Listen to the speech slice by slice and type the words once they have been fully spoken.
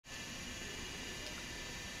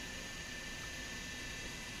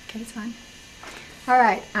Okay, it's on. All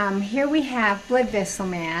right, here we have blood vessel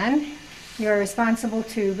man. You're responsible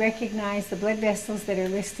to recognize the blood vessels that are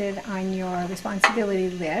listed on your responsibility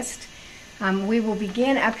list. We will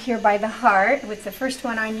begin up here by the heart with the first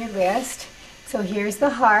one on your list. So here's the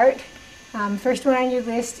heart. First one on your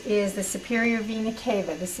list is the superior vena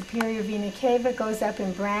cava. The superior vena cava goes up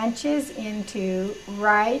and branches into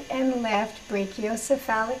right and left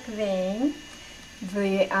brachiocephalic vein.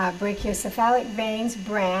 The brachiocephalic veins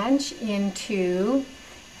branch into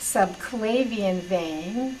subclavian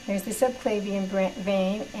vein. Here's the subclavian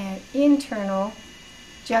vein and internal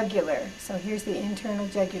jugular. So here's the internal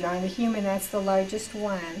jugular. On the human, that's the largest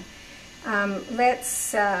one.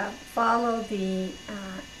 Let's follow the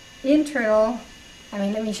internal,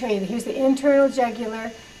 let me show you. Here's the internal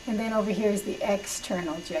jugular, and then over here is the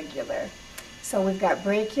external jugular. So we've got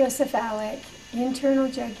brachiocephalic, internal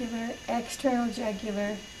jugular, external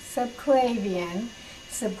jugular, subclavian.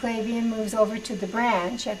 Subclavian moves over to the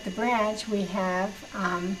branch. At the branch we have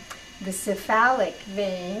the cephalic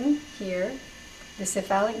vein here. The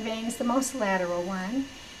cephalic vein is the most lateral one,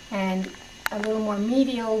 and a little more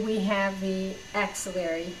medial we have the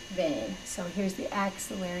axillary vein. So here's the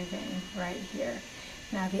axillary vein right here.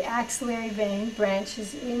 Now the axillary vein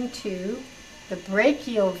branches into the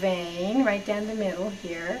brachial vein right down the middle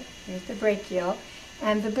here. Here's the brachial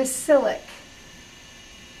and the basilic.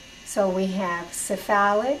 So we have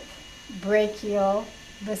cephalic, brachial,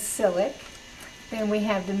 basilic. Then we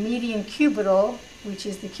have the median cubital, which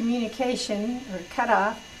is the communication or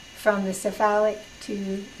cutoff from the cephalic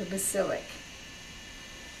to the basilic.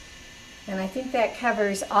 And I think that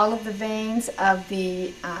covers all of the veins of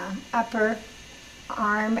the upper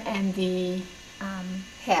arm and the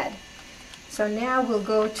head. So now we'll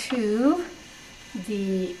go to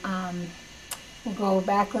the, we'll go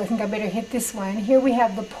back. I think I better hit this one. Here we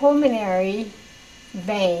have the pulmonary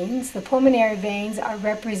veins. The pulmonary veins are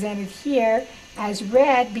represented here as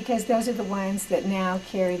red because those are the ones that now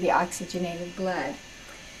carry the oxygenated blood.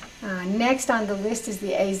 Next on the list is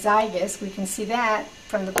the azygos. We can see that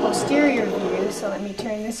from the posterior view, so let me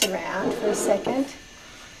turn this around for a second.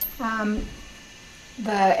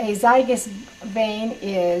 The azygos vein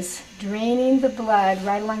is draining the blood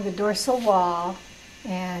right along the dorsal wall,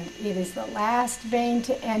 and it is the last vein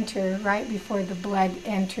to enter right before the blood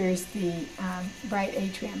enters the right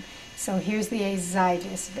atrium. So here's the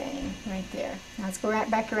azygos vein right there. Now let's go right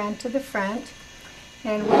back around to the front,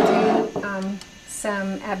 and we'll do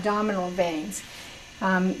some abdominal veins.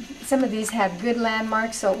 Some of these have good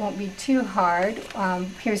landmarks, so it won't be too hard.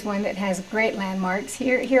 Here's one that has great landmarks.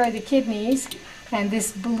 Here are the kidneys, and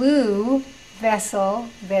this blue vessel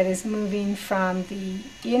that is moving from the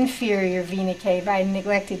inferior vena cava. I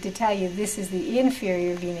neglected to tell you this is the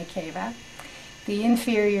inferior vena cava. The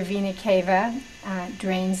inferior vena cava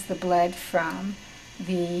drains the blood from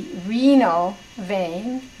the renal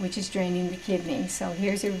vein, which is draining the kidney. So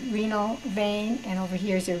here's a renal vein, and over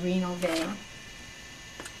here's a renal vein.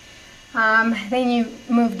 Then you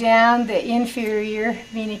move down the inferior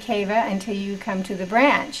vena cava until you come to the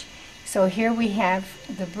branch. So here we have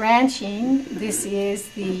the branching. This is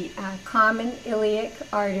the common iliac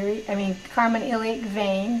artery, common iliac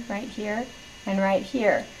vein right here and right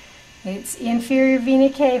here. It's inferior vena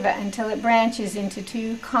cava until it branches into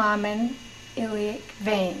two common iliac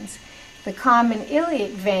veins. The common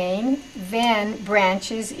iliac vein then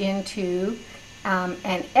branches into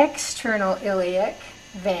an external iliac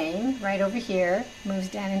vein right over here, moves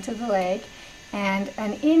down into the leg, and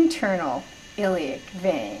an internal iliac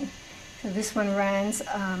vein. So this one runs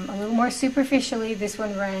a little more superficially, this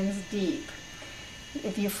one runs deep.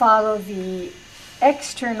 If you follow the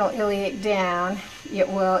external iliac down, it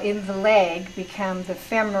will, in the leg, become the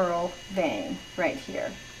femoral vein right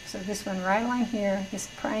here. So this one right along here, this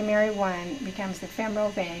primary one, becomes the femoral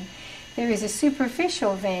vein. There is a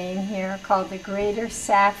superficial vein here called the greater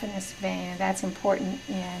saphenous vein, and that's important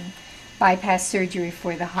in bypass surgery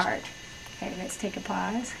for the heart. Okay, let's take a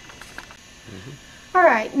pause. All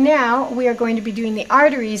right, now we are going to be doing the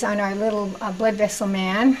arteries on our little blood vessel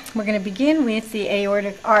man. We're going to begin with the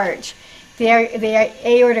aortic arch. The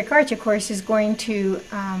aortic arch, of course, is going to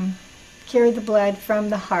carry the blood from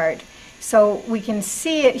the heart. So we can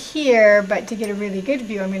see it here, but to get a really good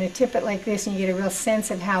view, I'm going to tip it like this and you get a real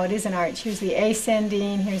sense of how it is an arch. Here's the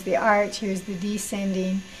ascending, here's the arch, here's the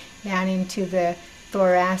descending down into the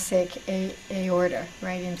thoracic aorta,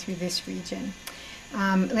 right in through this region.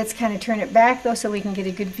 Let's kind of turn it back though so we can get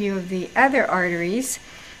a good view of the other arteries.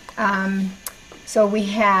 So we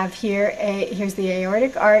have here, here's the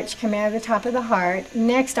aortic arch coming out of the top of the heart.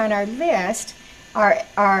 Next on our list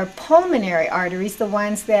are pulmonary arteries, the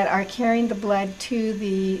ones that are carrying the blood to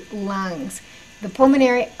the lungs. The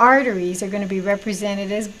pulmonary arteries are going to be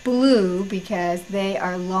represented as blue because they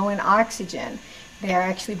are low in oxygen. They are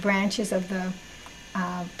actually branches of the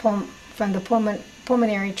from the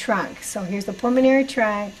pulmonary trunk. So here's the pulmonary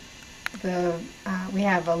trunk. We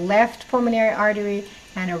have a left pulmonary artery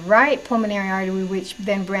and a right pulmonary artery, which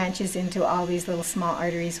then branches into all these little small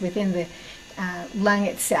arteries within the lung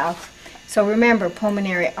itself. So remember,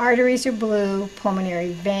 pulmonary arteries are blue,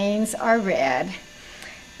 pulmonary veins are red.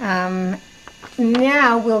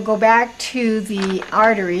 Now we'll go back to the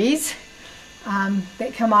arteries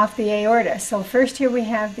that come off the aorta. So first here we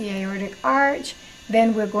have the aortic arch.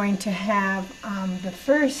 Then we're going to have the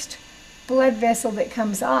first blood vessel that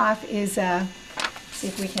comes off is, see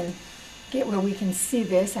if we can get where we can see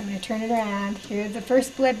this. I'm going to turn it around. Here, the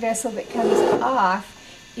first blood vessel that comes off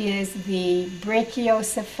is the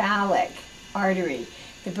brachiocephalic artery.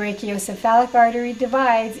 The brachiocephalic artery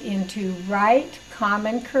divides into right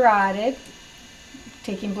common carotid,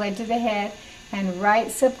 taking blood to the head, and right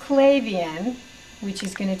subclavian, which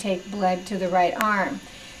is going to take blood to the right arm.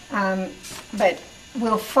 But we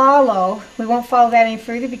won't follow that any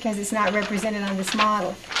further because it's not represented on this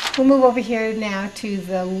model. We'll move over here now to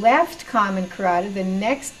the left common carotid, the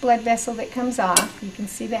next blood vessel that comes off. You can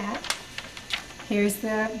see that. Here's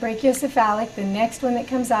the brachiocephalic. The next one that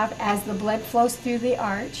comes off as the blood flows through the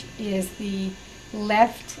arch is the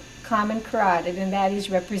left common carotid, and that is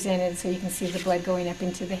represented so you can see the blood going up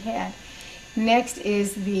into the head. Next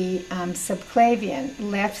is the subclavian,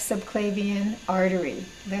 left subclavian artery,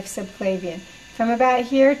 left subclavian. From about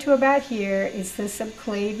here to about here is the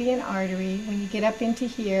subclavian artery. When you get up into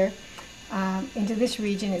here, into this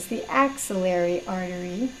region, it's the axillary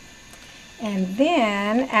artery. And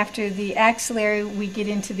then after the axillary, we get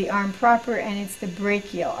into the arm proper, and it's the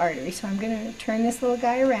brachial artery. So I'm going to turn this little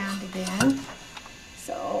guy around again.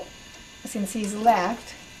 So since he's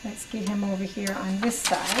left, let's get him over here on this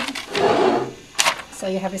side. So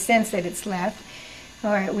you have a sense that it's left.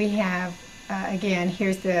 All right, we have, again,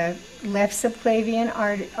 here's the left subclavian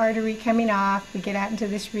artery coming off. We get out into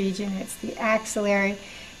this region. It's the axillary.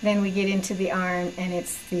 Then we get into the arm, and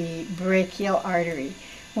it's the brachial artery.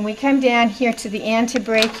 When we come down here to the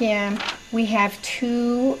antebrachium, we have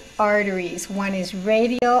two arteries. One is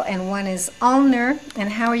radial and one is ulnar. And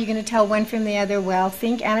how are you going to tell one from the other? Well,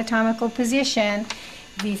 think anatomical position.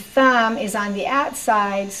 The thumb is on the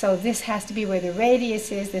outside, so this has to be where the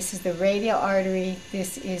radius is. This is the radial artery.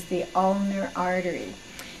 This is the ulnar artery.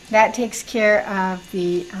 That takes care of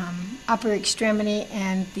the upper extremity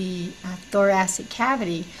and the thoracic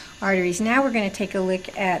cavity arteries. Now we're going to take a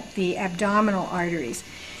look at the abdominal arteries.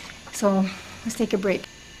 So let's take a break.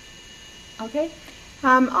 Okay?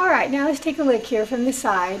 All right, now let's take a look here from the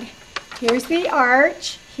side. Here's the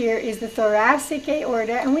arch. Here is the thoracic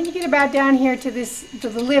aorta. And when you get about down here to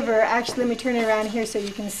the liver, actually let me turn it around here so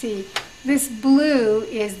you can see. This blue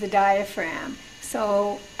is the diaphragm.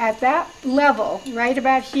 So at that level, right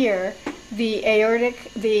about here, the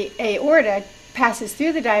aorta passes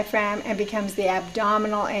through the diaphragm and becomes the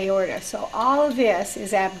abdominal aorta. So all of this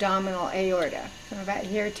is abdominal aorta, from about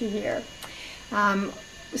here to here.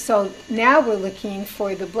 So now we're looking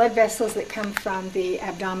for the blood vessels that come from the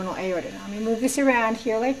abdominal aorta. Now let me move this around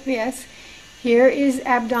here like this. Here is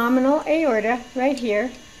abdominal aorta right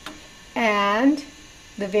here. And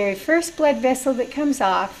the very first blood vessel that comes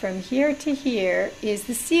off from here to here is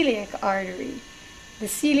the celiac artery. The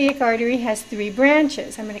celiac artery has three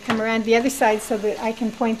branches. I'm going to come around the other side so that I can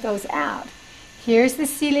point those out. Here's the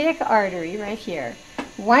celiac artery right here.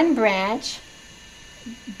 One branch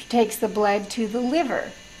takes the blood to the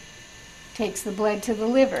liver.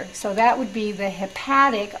 So that would be the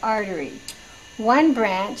hepatic artery. One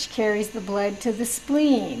branch carries the blood to the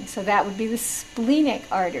spleen. So that would be the splenic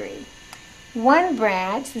artery. One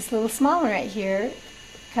branch, this little small one right here,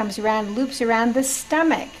 comes around, loops around the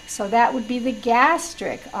stomach. So that would be the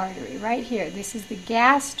gastric artery right here. This is the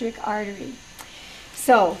gastric artery.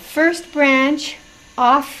 So first branch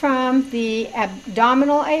off from the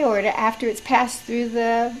abdominal aorta after it's passed through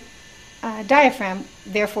the diaphragm,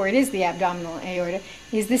 therefore it is the abdominal aorta,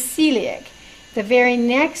 is the celiac. The very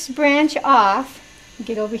next branch off,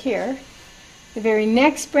 get over here, the very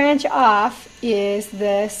next branch off is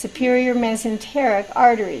the superior mesenteric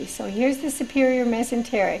artery. So here's the superior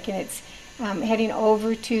mesenteric, and it's heading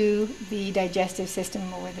over to the digestive system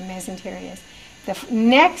where the mesentery is. The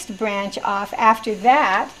next branch off after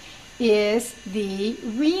that is the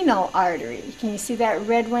renal artery. Can you see that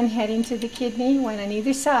red one heading to the kidney? One on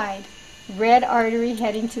either side. Red artery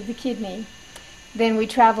heading to the kidney. Then we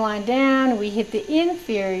travel on down, we hit the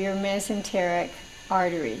inferior mesenteric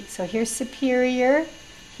artery. So here's superior,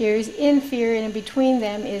 here's inferior, and in between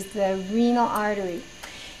them is the renal artery.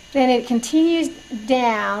 Then it continues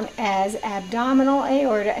down as abdominal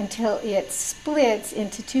aorta until it splits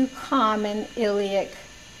into two common iliac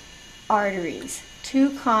arteries.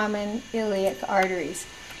 Two common iliac arteries.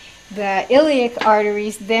 The iliac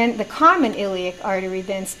arteries then, the common iliac artery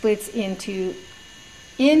then splits into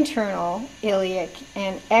internal iliac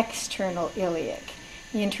and external iliac.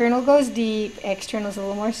 The internal goes deep, external is a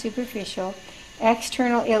little more superficial.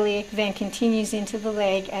 External iliac then continues into the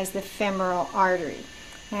leg as the femoral artery.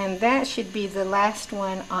 And that should be the last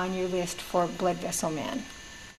one on your list for blood vessel man.